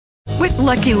With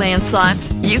Lucky Land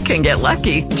Slots, you can get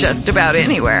lucky just about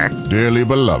anywhere. Dearly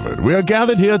beloved, we are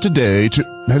gathered here today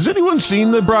to... Has anyone seen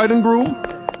the bride and groom?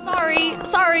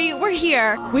 Sorry, we're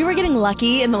here. We were getting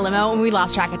lucky in the limo and we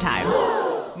lost track of time.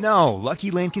 No,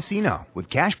 Lucky Land Casino, with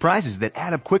cash prizes that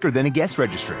add up quicker than a guest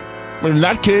registry. In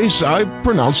that case, I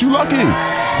pronounce you lucky.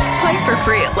 Play for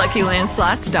free at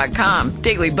LuckyLandSlots.com.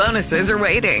 Daily bonuses are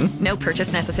waiting. No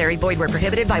purchase necessary. Void where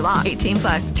prohibited by law.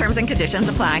 18+. Terms and conditions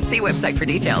apply. See website for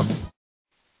details.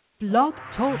 Blog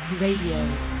Talk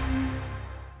Radio.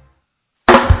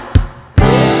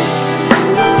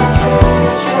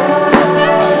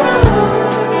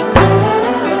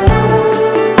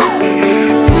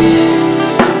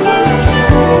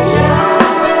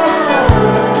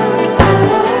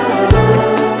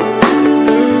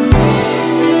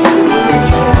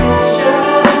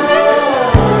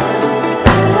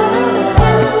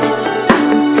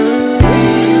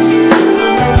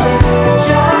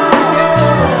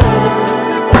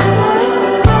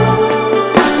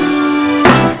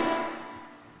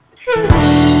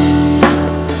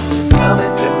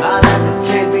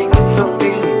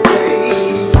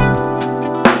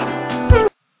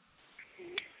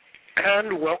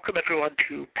 Welcome everyone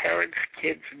to Parents,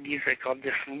 Kids, Music on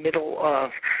this middle of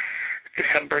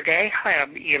December day. Hi,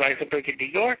 I'm Ian Eisenberg in New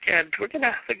York, and we're going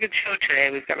to have a good show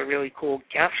today. We've got a really cool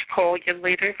guest calling in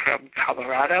later from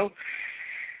Colorado.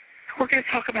 We're going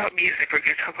to talk about music. We're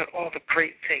going to talk about all the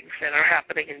great things that are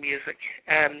happening in music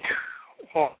and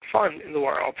all fun in the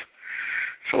world.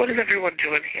 So what is everyone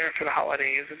doing here for the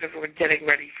holidays? Is everyone getting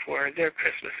ready for their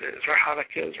Christmases or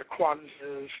Hanukkahs or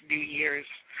Kwanzas, New Year's?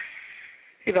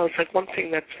 You know, it's like one thing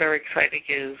that's very exciting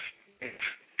is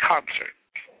concerts.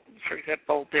 For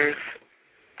example,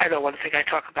 I know one thing I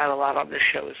talk about a lot on this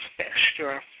show is Phish. There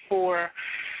are 4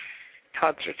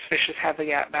 concerts Phish is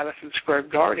having at Madison Square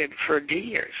Garden for New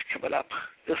Year's coming up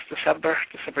this December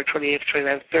 28th,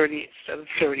 29th, 30th, and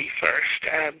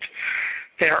 31st. And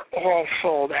they're all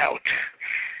sold out.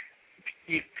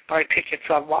 You buy tickets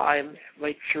online,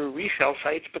 like through resale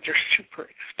sites, but they're super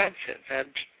expensive. And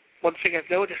one thing I've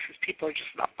noticed is people are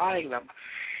just not buying them.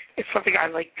 It's something I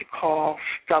like to call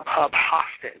StubHub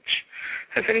hostage.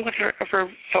 Has anyone here ever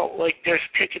felt like there's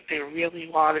a ticket they really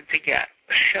wanted to get,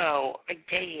 a show, a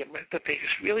game that they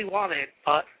just really wanted,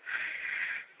 but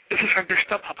this is under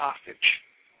StubHub hostage?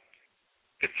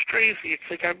 It's crazy. It's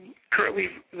like I'm currently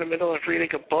in the middle of reading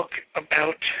a book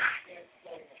about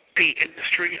the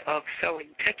industry of selling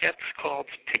tickets called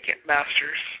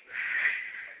Ticketmasters.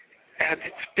 And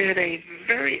it's been a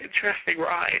very interesting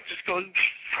ride, just going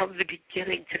from the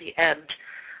beginning to the end.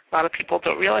 A lot of people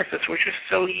don't realize this. We're just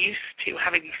so used to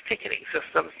having these ticketing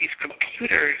systems, these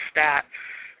computers that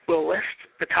will list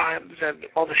the times and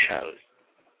all the shows.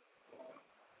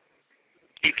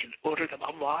 You can order them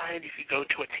online. You can go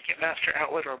to a Ticketmaster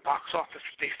outlet or a box office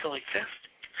if they still exist.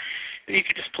 And you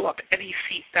can just pull up any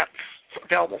seat that's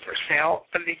available for sale,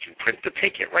 and you can print the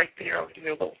ticket right there on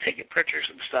your little ticket printers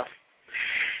and stuff.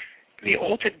 In the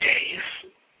olden days,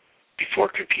 before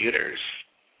computers,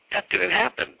 that didn't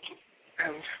happen.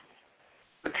 And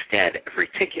instead, every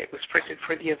ticket was printed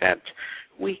for the event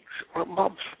weeks or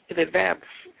months in advance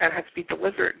and had to be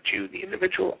delivered to the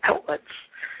individual outlets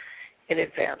in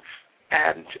advance.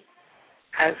 And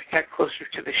as it got closer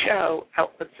to the show,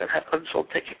 outlets that had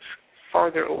unsold tickets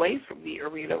farther away from the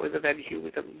arena or the venue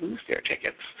would then lose their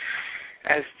tickets,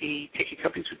 as the ticket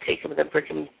companies would take them and then bring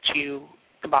them to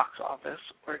the box office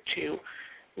or to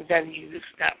venues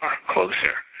that are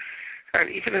closer. And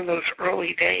even in those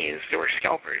early days, there were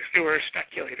scalpers, there were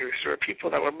speculators, there were people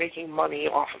that were making money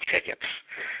off of tickets.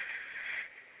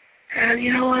 And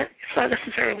you know what? It's not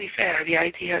necessarily fair, the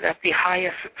idea that the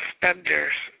highest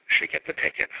spenders should get the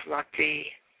tickets, not the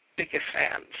biggest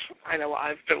fans. I know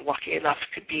I've been lucky enough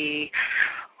to be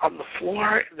on the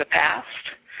floor in the past.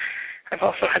 I've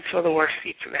also had some of the worst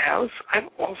seats in the house.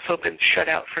 I've also been shut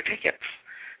out for tickets.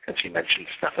 Since you mentioned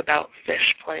stuff about Phish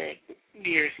playing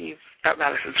New Year's Eve at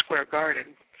Madison Square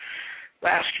Garden.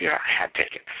 Last year I had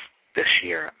tickets. This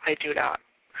year I do not.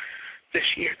 This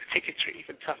year the tickets are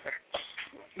even tougher.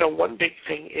 You know, one big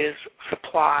thing is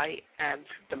supply and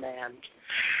demand.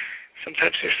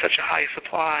 Sometimes there's such a high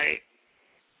supply,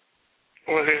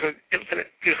 or there's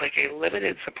like a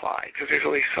limited supply, because there's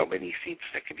only so many seats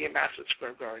that can be in Madison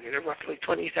Square Garden. There are roughly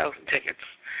 20,000 tickets.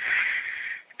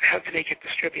 How do they get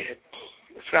distributed?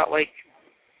 It's not like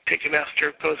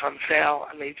Ticketmaster goes on sale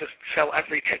and they just sell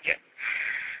every ticket.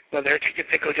 No, there are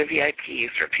tickets that go to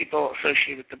VIPs or people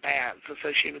associated with the bands,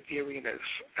 associated with the arenas.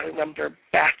 I remember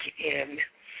back in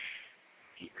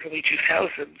the early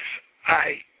 2000s,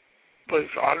 I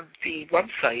was on the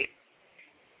website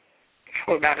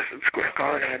for Madison Square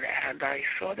Garden, and I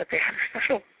saw that they had a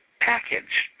special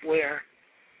package where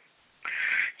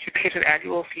you paid an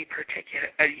annual fee per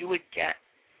ticket, and you would get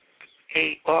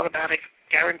a automatic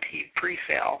guaranteed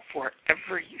pre-sale for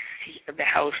every seat in the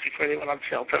house before they went on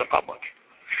sale to the public.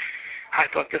 I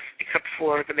thought this, except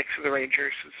for the Knicks and the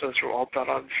Rangers, since those were all done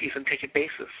on season ticket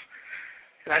basis.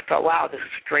 And I thought, wow, this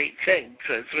is a great thing,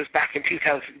 because it was back in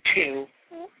 2002.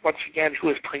 Once again, who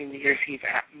was playing New Year's Eve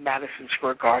at Madison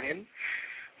Square Garden?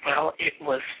 Well, it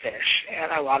was Phish,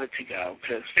 and I wanted to go,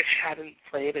 because Phish hadn't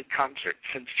played a concert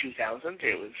since 2000.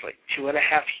 It was like 2.5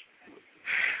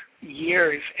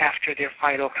 years after their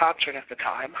final concert at the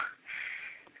time.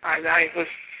 And I was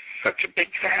such a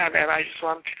big fan, and I just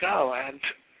wanted to go, and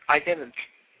I didn't.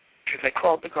 Because I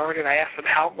called the Garden, I asked them,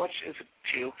 how much is it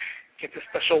to get the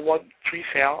special one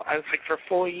pre-sale? I was like, for a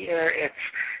full year,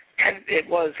 it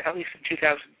was, at least in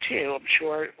 2002, I'm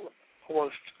sure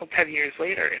almost 10 years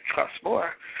later, it costs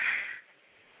more,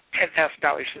 $10,000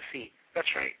 a seat. That's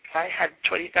right. If I had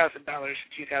 $20,000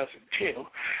 in 2002,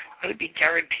 I would be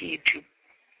guaranteed to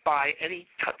buy any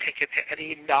ticket to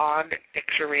any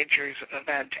non-Knicks or Rangers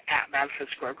event at Madison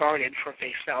Square Garden for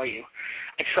face value.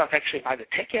 I still have to actually buy the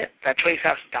ticket. That $20,000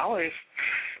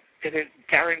 didn't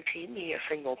guarantee me a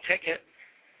single ticket.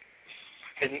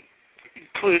 Didn't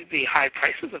include the high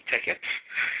prices of tickets.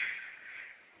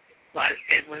 But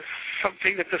it was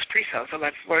something that this pre-sales, and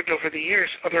I've learned over the years,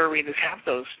 other arenas have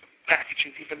those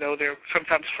packages, even though they're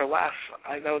sometimes for less.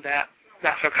 I know that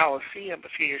Nassau Coliseum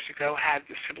a few years ago had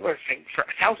a similar thing for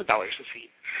 $1,000 a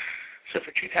seat. So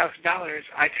for $2,000,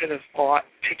 I could have bought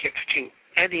tickets to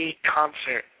any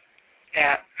concert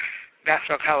at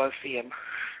Nassau Coliseum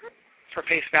for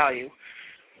face value,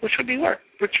 which would be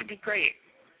great.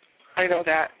 I know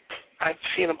that I've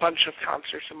seen a bunch of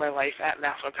concerts in my life at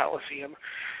Nassau Coliseum.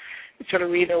 It's an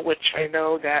arena which I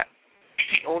know that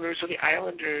the owners of the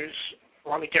Islanders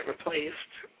want to get replaced.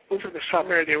 Over the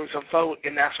summer, there was a vote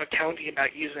in Nassau County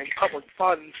about using public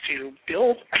funds to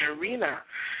build an arena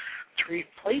to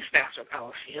replace Nassau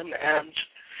Coliseum, and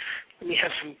let me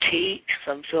have some tea because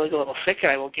I'm feeling a little sick,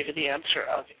 and I will give you the answer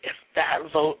of if that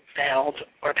vote failed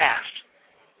or passed.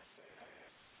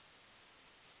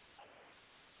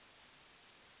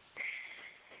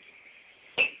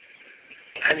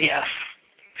 And yes,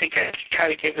 I think I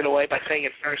kind of gave it away by saying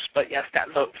it first, but yes,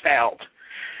 that vote failed.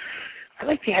 I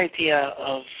like the idea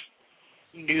of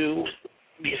new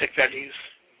music venues.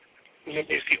 You know,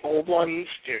 there's the old ones,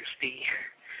 there's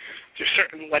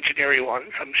certain legendary ones.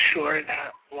 I'm sure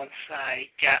that once I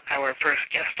get our first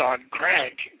guest on,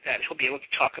 Greg, that he'll be able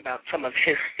to talk about some of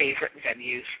his favorite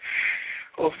venues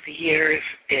over the years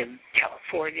in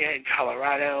California and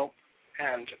Colorado,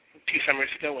 and 2 summers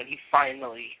ago when he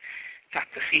finally got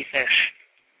to see Phish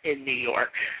in New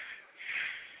York.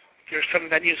 There are some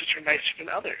venues which are nicer than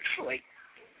others, like,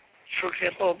 for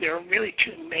example, there are really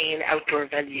 2 main outdoor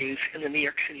venues in the New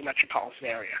York City metropolitan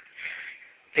area.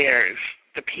 There's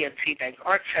the PNC Bank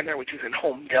Arts Center, which is in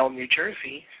Holmdel, New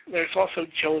Jersey. There's also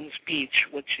Jones Beach,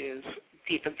 which is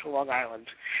deep into Long Island.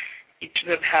 Each of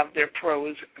them have their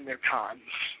pros and their cons.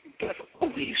 But I've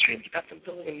always dreamed about them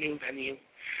building a new venue,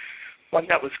 one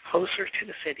that was closer to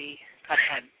the city, that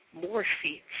had more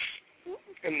seats,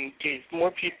 and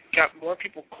got more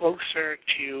people closer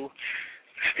to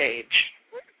the stage.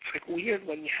 It's like weird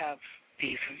when you have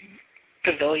these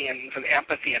pavilions and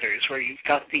amphitheaters where you've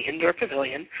got the indoor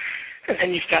pavilion and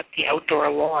then you've got the outdoor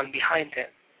lawn behind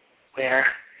it, where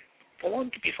the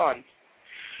lawn can be fun,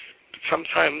 but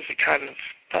sometimes it kind of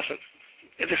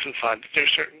isn't fun. There's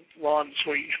certain lawns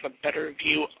where you have a better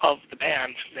view of the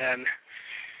band than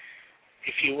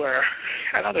if you were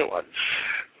at other ones.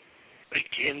 Like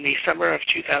in the summer of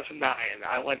 2009,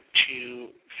 I went to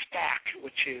SPAC,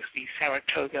 which is the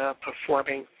Saratoga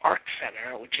Performing Arts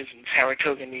Center, which is in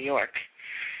Saratoga, New York.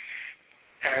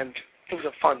 And it was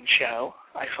a fun show.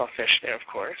 I saw Phish there, of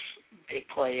course. They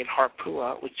played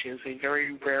Harpua, which is a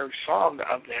very rare song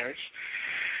of theirs,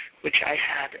 which I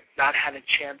had not had a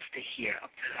chance to hear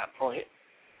up to that point.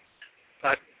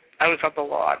 But I was on the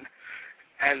lawn,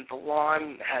 and the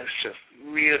lawn has just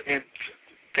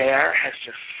has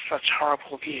just such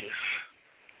horrible views.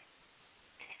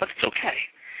 But it's okay,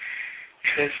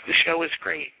 because the show is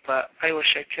great, but I wish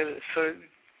I could. So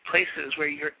places where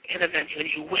you're in a venue and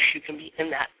you wish you can be in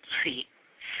that seat.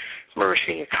 I remember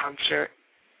seeing a concert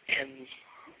in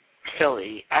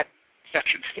Philly at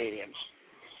Veterans Stadium.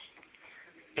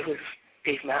 It was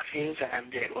Dave Matthews,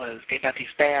 and it was Dave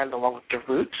Matthews Band along with The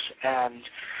Roots, and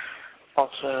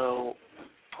also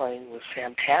playing with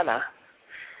Santana.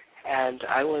 And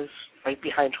I was right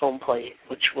behind home plate,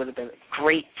 which would have been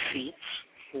great seats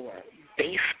for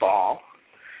baseball.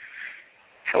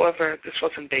 However, this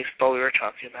wasn't baseball we were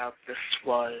talking about. This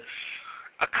was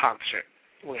a concert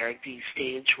where the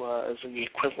stage was in the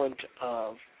equivalent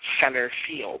of center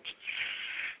field.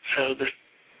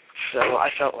 So I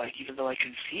felt like even though I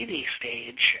could see the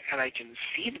stage and I can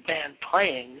see the band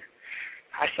playing,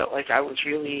 I felt like I was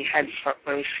really had front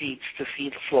row seats to see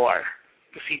the floor,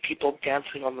 to see people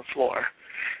dancing on the floor,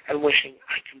 and wishing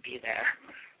I could be there.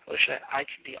 I wish that I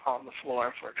could be on the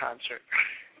floor for a concert.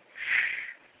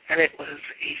 And it was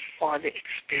a fun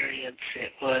experience.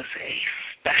 It was a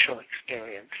special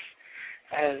experience.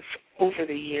 As over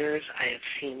the years, I have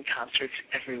seen concerts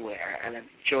everywhere and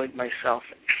enjoyed myself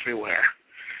everywhere.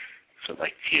 So I'd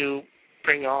like to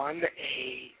bring on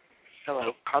a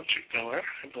fellow concert goer,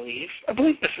 I believe. I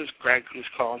believe this is Greg who's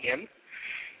calling in.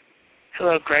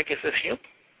 Hello, Greg, is this you?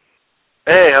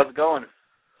 Hey, how's it going?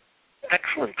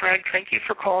 Excellent, Greg. Thank you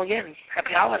for calling in.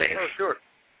 Happy holidays. Oh, sure.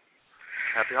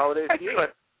 Happy holidays to you.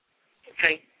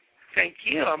 Thank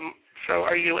you. So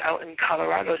are you out in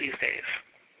Colorado these days?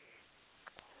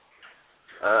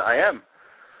 I am.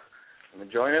 I'm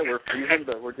enjoying it. We're freezing,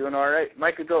 but we're doing all right.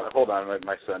 Mike, go. Hold on.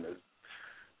 My son is.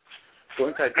 Go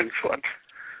inside, please. Excellent.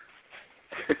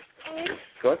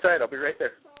 Go inside. I'll be right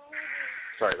there.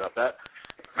 Sorry about that.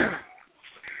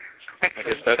 I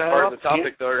guess that's part of the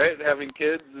topic, though, right? Having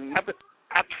kids. And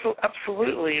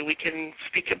Absolutely. We can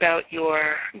speak about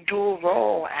your dual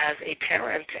role as a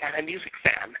parent and a music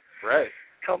fan. Right.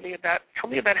 Tell me about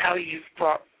how you've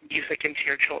brought music into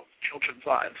your children's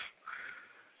lives.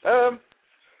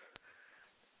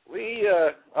 We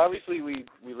obviously we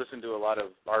listen to a lot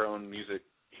of our own music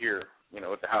here,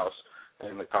 at the house,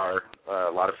 in the car.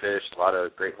 A lot of Fish, a lot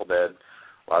of Grateful Dead,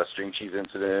 a lot of String Cheese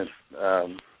Incident.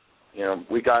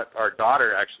 We got our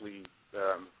daughter actually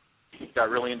got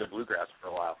really into bluegrass for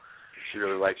a while. She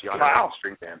really likes Yonder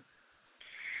String Band.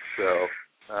 So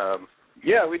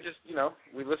we just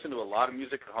we listen to a lot of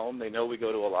music at home. They know we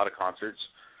go to a lot of concerts,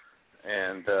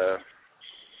 and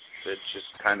it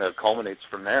just kind of culminates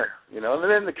from there, And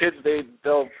then the kids,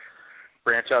 they'll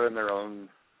branch out in their own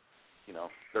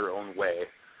way.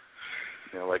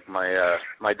 Like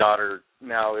my daughter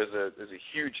now is a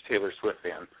huge Taylor Swift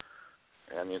fan,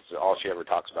 and it's all she ever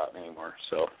talks about anymore.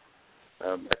 So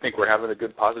I think we're having a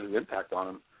good positive impact on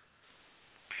them.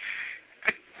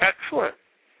 Excellent.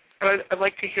 I'd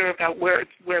like to hear about where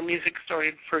music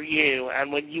started for you,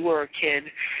 and when you were a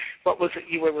kid, what was it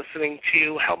you were listening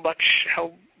to? How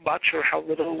much or how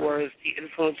little was the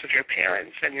influence of your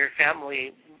parents and your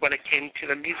family when it came to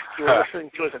the music you were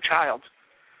listening to as a child?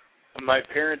 My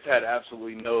parents had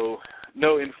absolutely no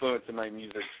influence in my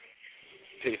music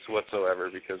taste whatsoever,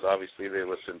 because obviously they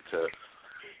listened to,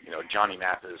 Johnny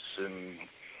Mathis and,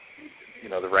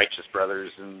 the Righteous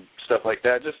Brothers and stuff like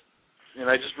that.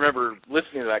 I just remember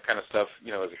listening to that kind of stuff,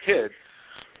 as a kid.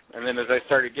 And then as I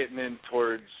started getting in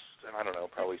towards,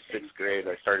 probably 6th grade,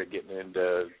 I started getting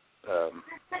into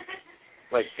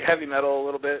heavy metal a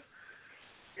little bit,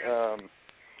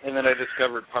 and then I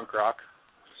discovered punk rock.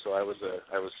 So I was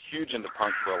huge into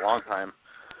punk for a long time.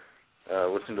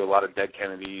 Listened to a lot of Dead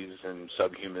Kennedys and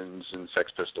Subhumans and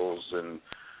Sex Pistols and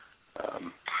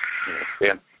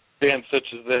bands such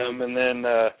as them. And then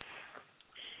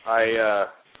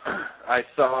I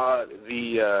saw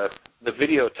the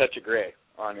video Touch of Grey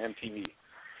on MTV,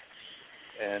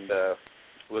 and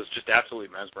was just absolutely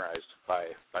mesmerized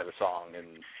by the song and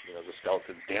the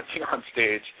Skeletons dancing on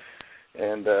stage.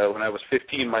 And when I was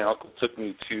 15, my uncle took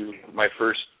me to my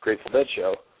first Grateful Dead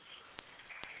show,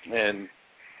 and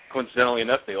coincidentally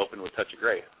enough, they opened with Touch of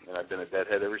Grey, and I've been a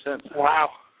Deadhead ever since. Wow.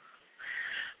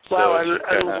 So and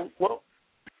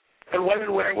when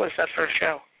and where was that first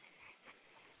show?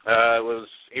 It was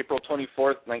April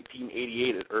 24th,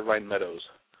 1988 at Irvine Meadows.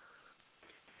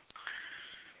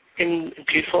 In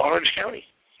beautiful Orange County.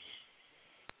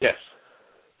 Yes.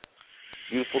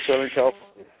 Beautiful Southern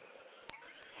California.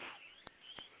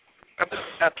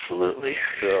 Absolutely.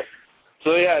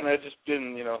 So yeah, and I've just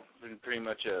been, been pretty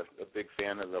much a big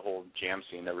fan of the whole jam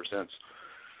scene ever since.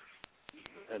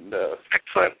 And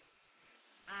excellent.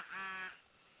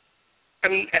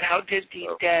 And how did the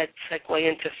Dead segue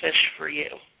into Fish for you?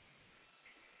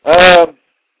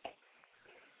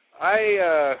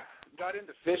 I got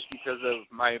into Fish because of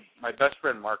my best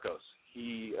friend Marcos.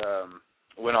 He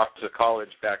went off to college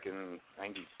back in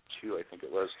 '92, I think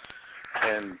it was,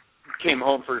 and came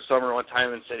home for summer one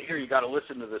time and said, "Here, you got to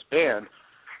listen to this band."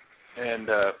 And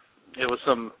it was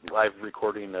some live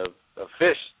recording of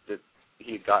Fish that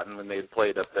he had gotten when they had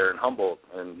played up there in Humboldt,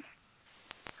 and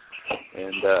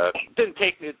it didn't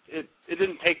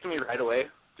take to me right away,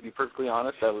 to be perfectly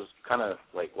honest. I was kind of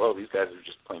like, "Whoa, these guys are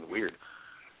just playing weird,"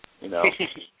 And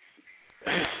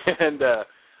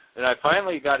And I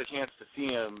finally got a chance to see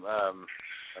him.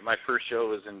 My first show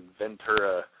was in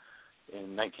Ventura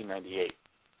in 1998,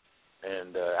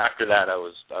 and after that, I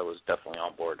was definitely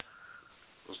on board.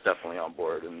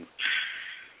 And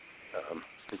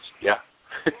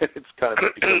it's kind of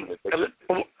become a fiction.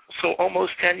 So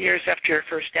almost 10 years after your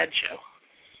first Dead show.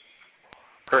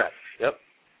 Correct. Yep.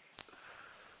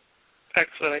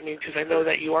 Excellent. I mean, because I know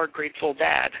that you are Grateful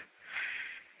Dad.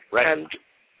 Right. And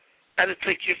it's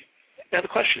like now the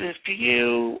question is, do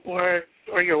you or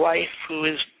your wife, who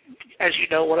is, as you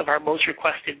know, one of our most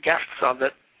requested guests on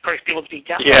the first able to be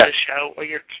guests on this show, or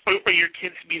your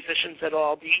kids musicians at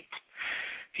all? Do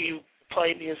you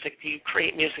play music? Do you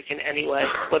create music in any way,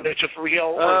 whether it's with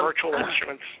real or virtual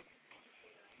instruments?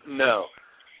 No.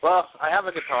 Well, I have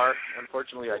a guitar.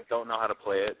 Unfortunately, I don't know how to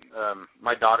play it.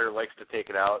 My daughter likes to take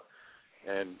it out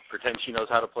and pretend she knows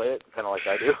how to play it, kind of like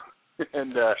I do.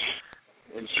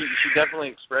 And she definitely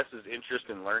expresses interest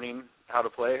in learning how to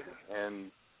play.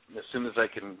 And as soon as I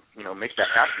can, make that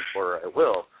happen for her, I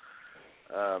will.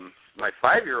 My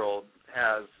 5-year-old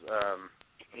has,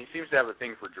 he seems to have a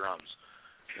thing for drums.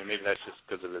 And maybe that's just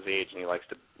because of his age and he likes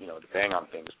to, to bang on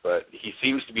things. But he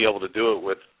seems to be able to do it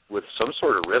with some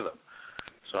sort of rhythm.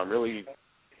 So I'm really,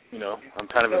 I'm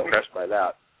kind of impressed by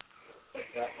that.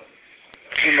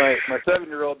 And my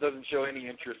 7-year-old doesn't show any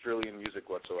interest really in music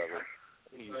whatsoever.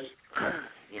 He's, a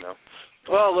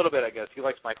little bit, I guess. He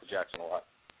likes Michael Jackson a lot.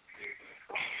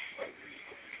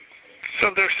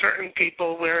 So there's certain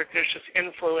people where there's just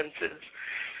influences.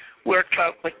 Where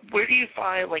do you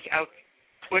find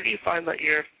that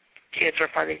your kids are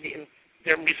finding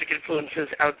their music influences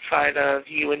outside of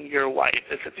you and your wife?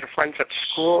 Is it their friends at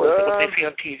school? Is it what they see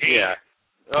on TV? Yeah.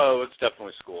 Oh, it's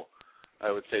definitely school.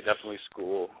 I would say definitely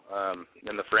school.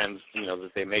 And the friends,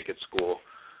 that they make at school.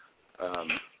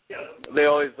 They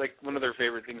always, one of their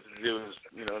favorite things to do is,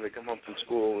 they come home from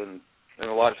school and a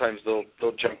lot of times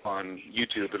they'll jump on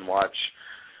YouTube and watch,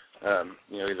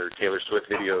 either Taylor Swift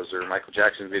videos or Michael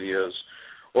Jackson videos,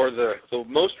 or the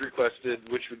most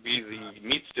requested, which would be the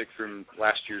meat stick from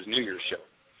last year's New Year's show.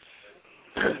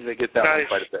 They get that one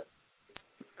quite a bit.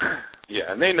 Yeah,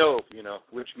 and they know,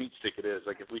 which meat stick it is.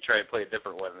 Like, if we try and play a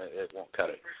different one, it won't cut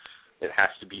it. It has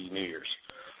to be New Year's.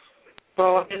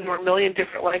 Well, there were a million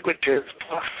different languages,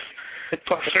 plus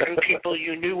certain people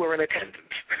you knew were in attendance.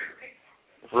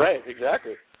 Right,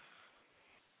 exactly.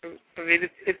 I mean,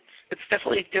 it's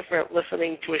definitely different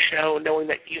listening to a show knowing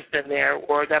that you've been there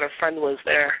or that a friend was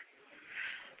there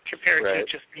compared to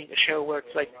just being a show where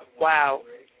it's like, wow,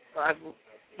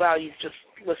 you've just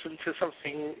listened to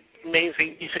something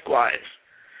amazing music-wise.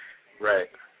 Right.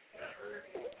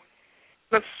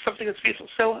 That's something that's beautiful.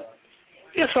 So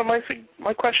my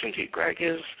question to you, Greg,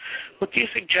 is what do you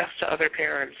suggest to other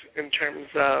parents in terms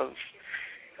of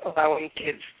allowing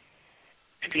kids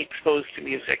to be exposed to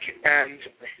music, and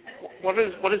what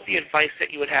is the advice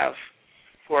that you would have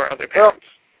for other parents?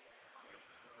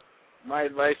 Well, my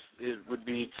advice would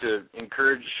be to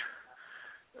encourage,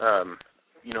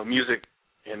 music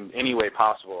in any way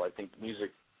possible. I think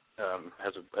music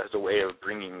has a way of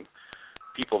bringing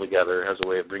people together, has a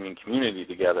way of bringing community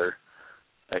together.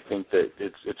 I think that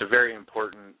it's a very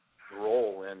important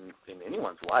role in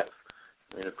anyone's life.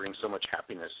 I mean, it brings so much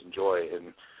happiness and joy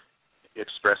and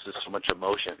expresses so much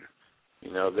emotion,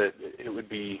 that it would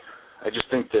be. I just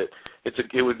think that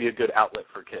it would be a good outlet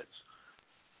for kids.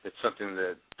 It's something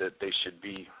that they should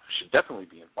definitely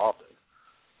be involved in,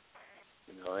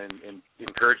 and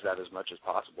encourage that as much as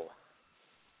possible.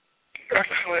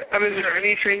 Excellent. And is there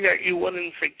anything that you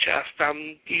wouldn't suggest? Do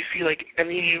you see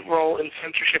any role in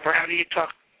censorship, or how do you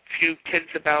talk to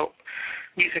kids about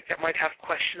music that might have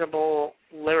questionable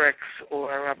lyrics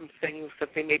or things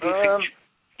that they may be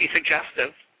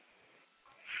suggestive?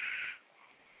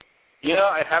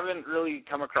 I haven't really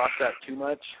come across that too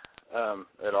much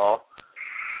at all.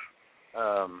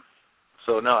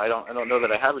 So no, I don't know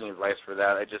that I have any advice for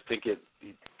that. I just think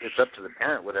it's up to the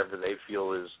parent, whatever they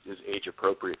feel is age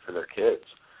appropriate for their kids.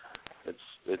 It's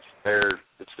the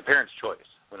parent's choice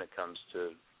when it comes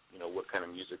to what kind of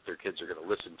music their kids are going to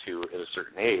listen to at a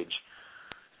certain age.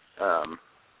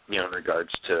 In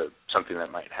regards to something that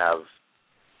might have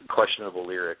questionable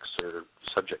lyrics or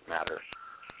subject matter.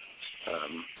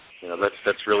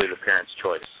 That's really the parent's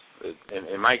choice.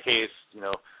 In my case,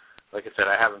 like I said,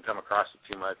 I haven't come across it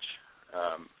too much.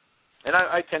 And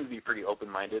I tend to be pretty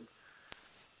open-minded.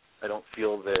 I don't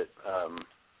feel that,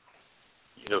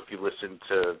 if you listen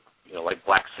to, like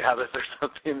Black Sabbath or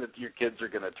something, that your kids are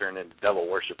going to turn into devil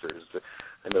worshippers.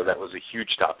 I know that was a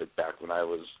huge topic back when I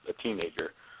was a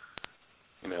teenager.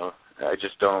 I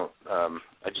just don't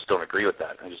agree with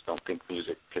that. I just don't think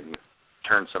music can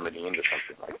turn somebody into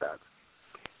something like that.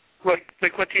 What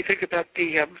do you think about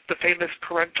the famous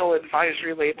parental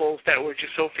advisory labels that were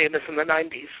just so famous in the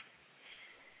 90s?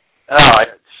 Oh,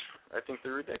 I think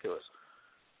they're ridiculous.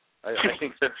 I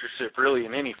think censorship really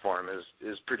in any form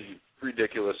is pretty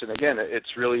ridiculous. And again,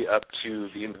 it's really up to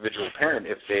the individual parent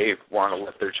if they want to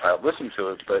let their child listen to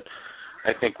it. But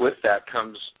I think with that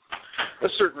comes a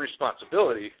certain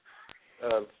responsibility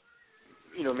of,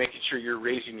 making sure you're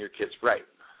raising your kids right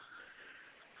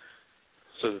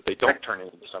so that they don't turn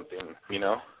into something,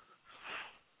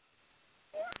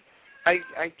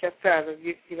 I get that. And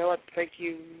you know what? Thank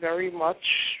you very much,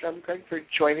 Greg, for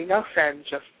joining us and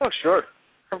just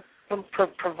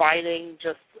providing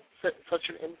just such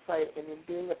an insight in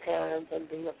being a parent and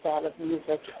being a fan of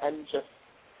music and just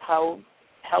how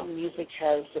music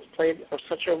has just played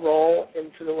such a role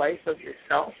into the life of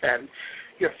yourself and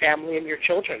your family and your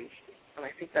children. And I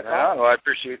think that's awesome. Well, I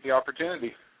appreciate the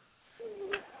opportunity.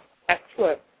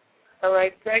 Excellent. All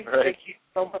right, Greg, Thank you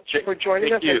so much for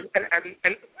joining us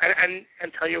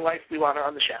and tell your wife we want her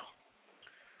on the show.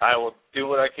 I will do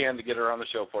what I can to get her on the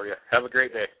show for you. Have a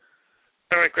great day.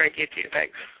 All right, Greg, you too.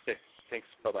 Thanks. Okay, thanks.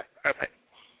 Bye-bye. Bye-bye.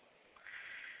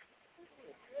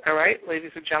 All right,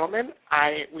 ladies and gentlemen,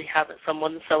 we have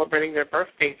someone celebrating their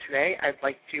birthday today. I'd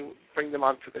like to bring them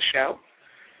onto the show.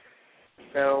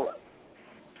 So,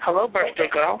 hello, birthday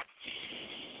girl.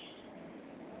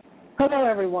 Hello,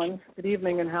 everyone. Good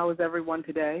evening, and how is everyone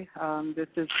today? This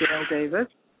is Gail Davis,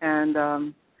 and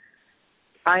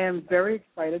I am very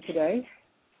excited today.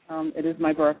 It is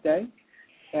my birthday,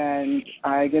 and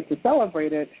I get to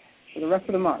celebrate it for the rest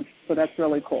of the month, so that's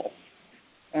really cool.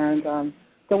 And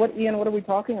so, Ian, what are we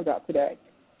talking about today?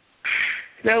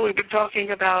 No, we've been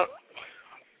talking about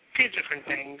a few different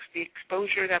things. The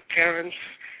exposure that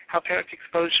how parents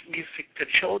expose music to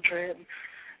children,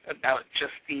 about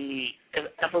just the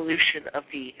evolution of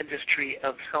the industry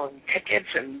of selling tickets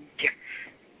and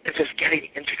just getting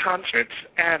into concerts.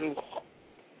 And,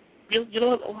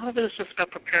 a lot of it is just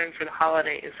about preparing for the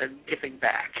holidays and giving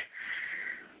back.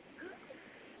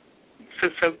 So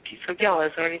Gail,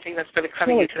 is there anything that's been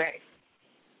exciting you today?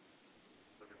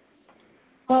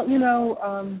 Well,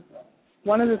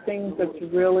 one of the things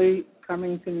that's really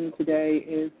coming to me today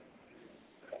is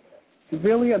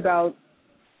really about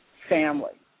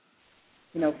family.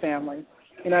 Family.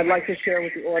 I'd like to share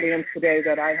with the audience today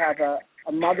that I have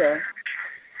a mother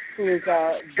who is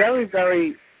very,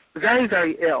 very, very,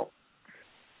 very ill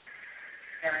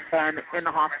and in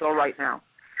the hospital right now.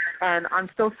 And I'm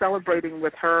still celebrating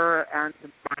with her and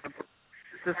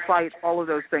despite all of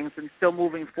those things and still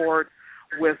moving forward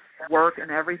with work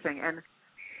and everything. And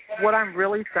what I'm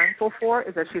really thankful for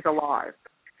is that she's alive.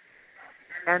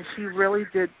 And she really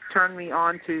did turn me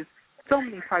on to so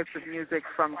many types of music,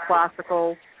 from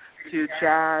classical to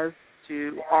jazz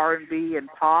to R&B and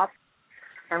pop,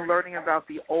 and learning about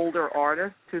the older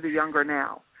artists to the younger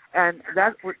now. And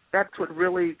that's what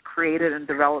really created and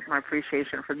developed my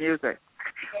appreciation for music.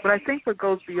 But I think what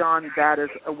goes beyond that is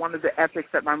one of the ethics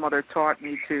that my mother taught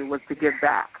me was to give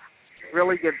back,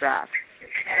 really give back.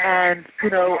 And,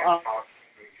 Ian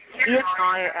and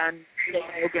I and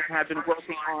Logan have been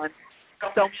working on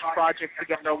so many projects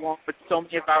together along with so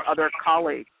many of our other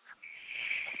colleagues.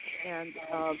 And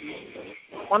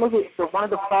one of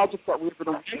the projects that we've been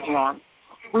working on,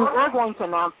 we were going to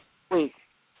announce this week,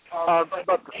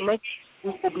 but next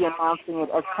week we'll be announcing it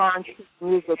as Clarence Kids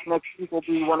Music. Next week will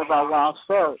be one of our last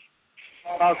shows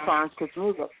as Clarence Kids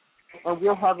Music. And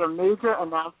we'll have a major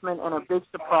announcement and a big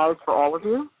surprise for all of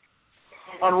you.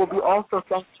 And we'll be also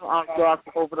thanking our guests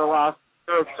over the last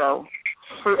year or so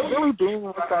for really being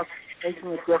with us,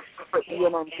 making a difference for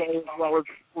Ian and Jay, as well as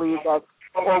believe that,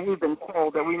 or we've been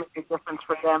told that we make a difference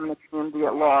for them and the community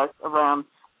at large around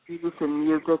youth and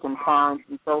music and parents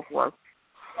and so forth.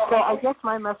 So I guess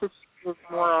my message is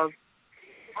more of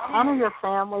honor your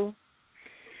family,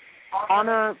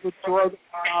 honor the joy that you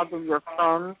have in your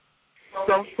friends,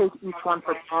 don't take each one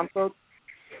for granted.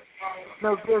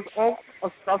 There's all a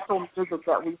special music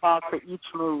that we have for each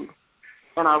mood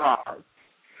in our lives,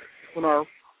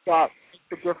 that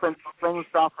makes a difference, brings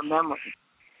back a memory.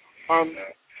 And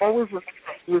always remember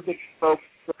music invokes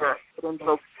spirit. It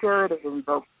invokes spirit, it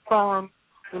invokes fun.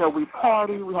 We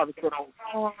party, we have a good old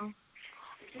time.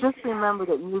 Just remember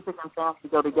that music and family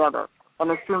go together.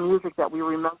 And it's through music that we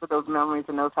remember those memories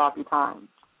and those happy times.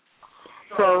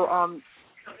 So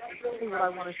that's really what I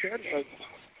want to share today.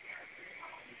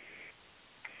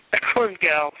 Excellent,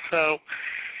 Gail. So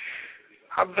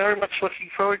I'm very much looking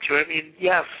forward to it. I mean,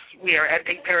 yes, we are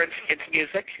ending Parents Kids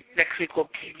Music. Next week will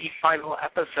be the final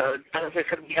episode. But as I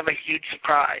said, we have a huge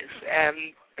surprise.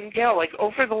 And Gail,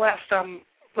 over the last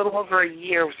little over a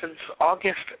year, since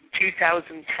August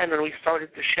 2010 when we started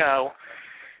the show.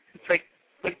 It's like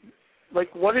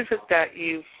what is it that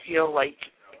you feel like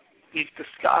you've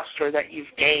discussed or that you've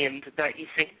gained that you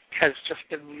think has just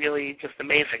been really just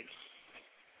amazing?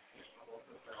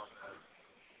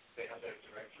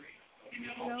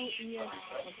 Ian, I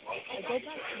go back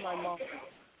to my mom.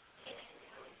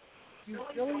 You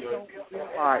really don't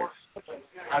realize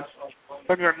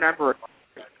when you remember it.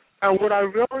 And what I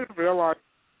really realized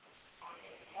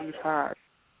we've had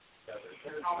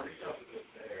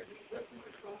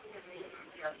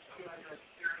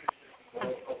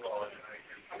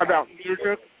about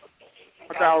music,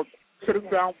 about sitting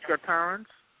down with your parents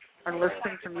and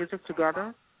listening to music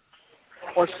together,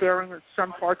 or sharing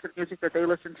some parts of music that they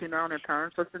listen to now and their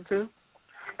parents listen to,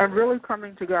 and really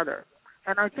coming together.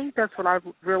 And I think that's what I've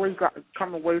really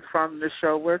come away from the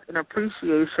show with, an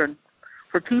appreciation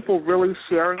for people really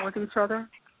sharing with each other,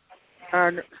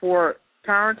 and for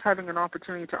parents having an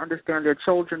opportunity to understand their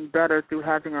children better through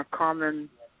having a common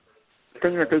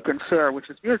thing that they can share, which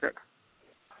is music.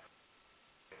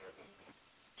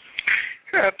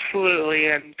 Absolutely.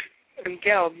 And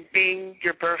Gail, being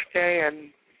your birthday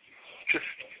and just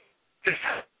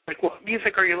like, what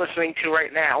music are you listening to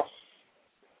right now?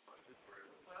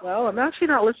 Well, I'm actually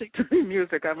not listening to the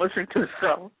music. I'm listening to the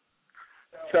show.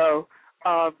 So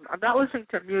I'm not listening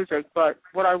to music, but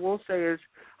what I will say is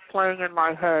playing in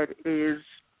my head is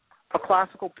a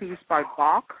classical piece by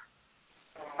Bach,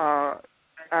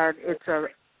 and it's a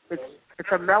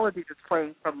melody that's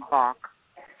playing from Bach,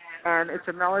 and it's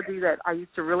a melody that I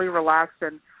used to really relax,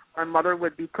 and my mother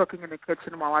would be cooking in the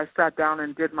kitchen while I sat down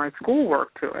and did my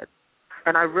schoolwork to it,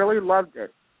 and I really loved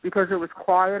it because it was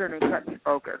quiet and it kept me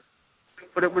focused,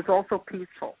 but it was also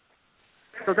peaceful.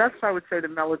 So that's why I would say the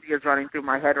melody is running through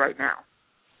my head right now.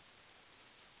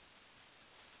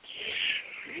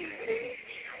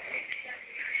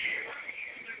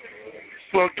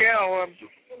 Well, Gail,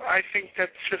 I think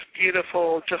that's just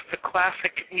beautiful, just the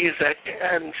classic music,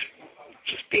 and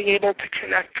just being able to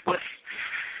connect with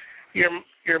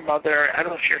your mother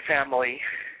and with your family.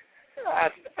 I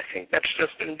think that's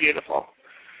just been beautiful.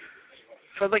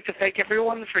 So I'd like to thank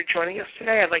everyone for joining us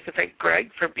today. I'd like to thank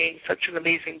Greg for being such an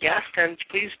amazing guest, and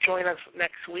please join us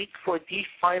next week for the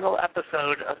final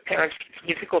episode of Parents Kids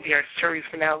Music. Will be our series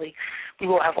finale. We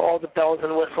will have all the bells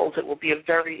and whistles. It will be a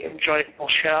very enjoyable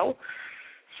show.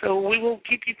 So we will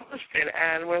keep you posted,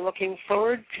 and we're looking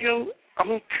forward to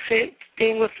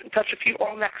being in touch with you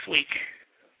all next week.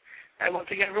 And once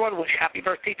again, everyone, wish happy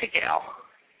birthday to Gail.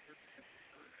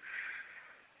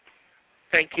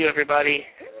 Thank you, everybody,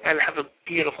 and have a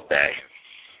beautiful day.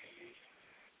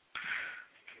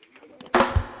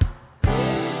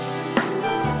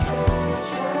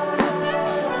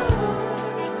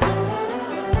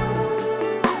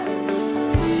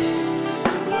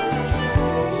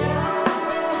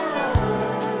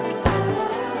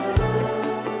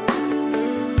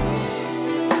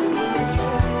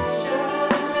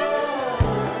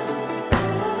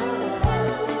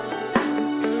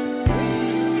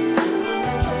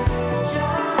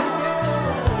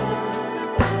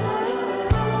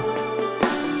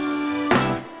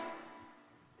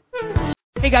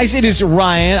 Hey guys, it is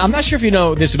Ryan. I'm not sure if you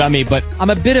know this about me, but I'm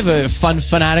a bit of a fun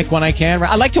fanatic when I can.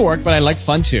 I like to work, but I like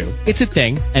fun too. It's a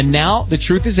thing. And now the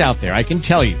truth is out there. I can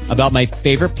tell you about my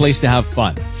favorite place to have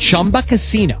fun. Chumba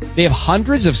Casino. They have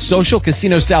hundreds of social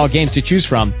casino style games to choose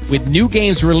from with new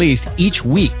games released each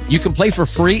week. You can play for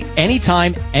free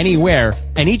anytime, anywhere.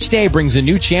 And each day brings a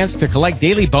new chance to collect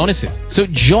daily bonuses. So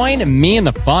join me in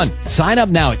the fun. Sign up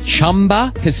now at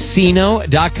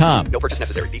ChumbaCasino.com. No purchase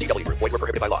necessary. VGW Group. Void where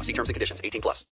prohibited by law. See terms and conditions. 18+.